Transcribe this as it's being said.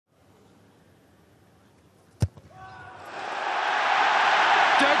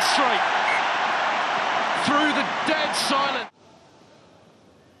dead straight through the dead silence.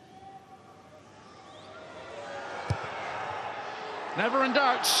 Never in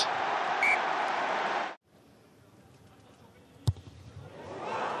doubt.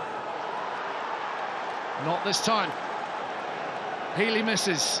 Not this time. Healy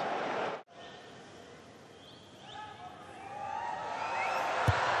misses.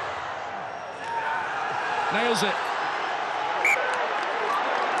 Nails it.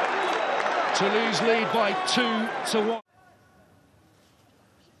 Toulouse lead by 2-1.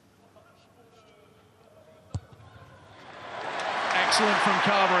 Excellent from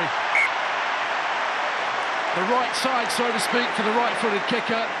Carberry. The right side, so to speak, for the right-footed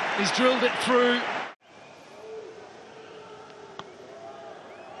kicker. He's drilled it through.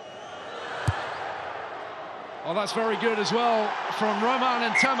 Oh, that's very good as well from Roman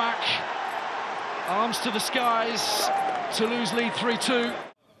and Tamak. Arms to the skies. Toulouse lead 3-2.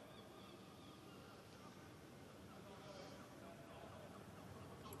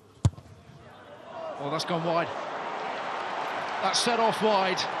 Oh, that's gone wide. That's set off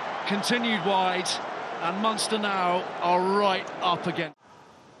wide, continued wide, and Munster now are right up again.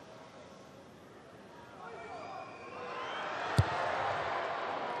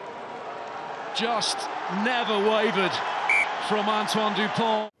 Just never wavered from Antoine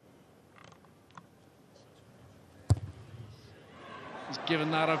Dupont. He's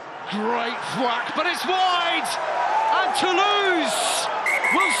given that a great whack, but it's wide! And Toulouse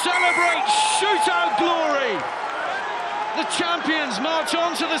will celebrate shootout glory. The champions march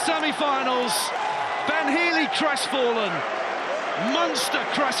on to the semi-finals. Ben Healy crestfallen, Munster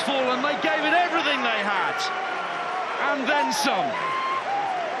crestfallen. They gave it everything they had, and then some.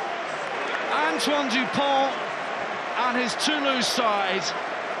 Antoine Dupont and his Toulouse side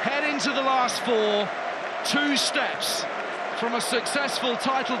head into the last four, 2 steps from a successful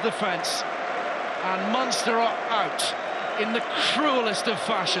title defence, and Munster are out in the cruelest of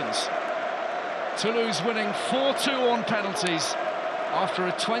fashions. Toulouse winning 4-2 on penalties after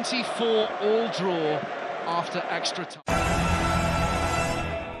a 24-all draw after extra time.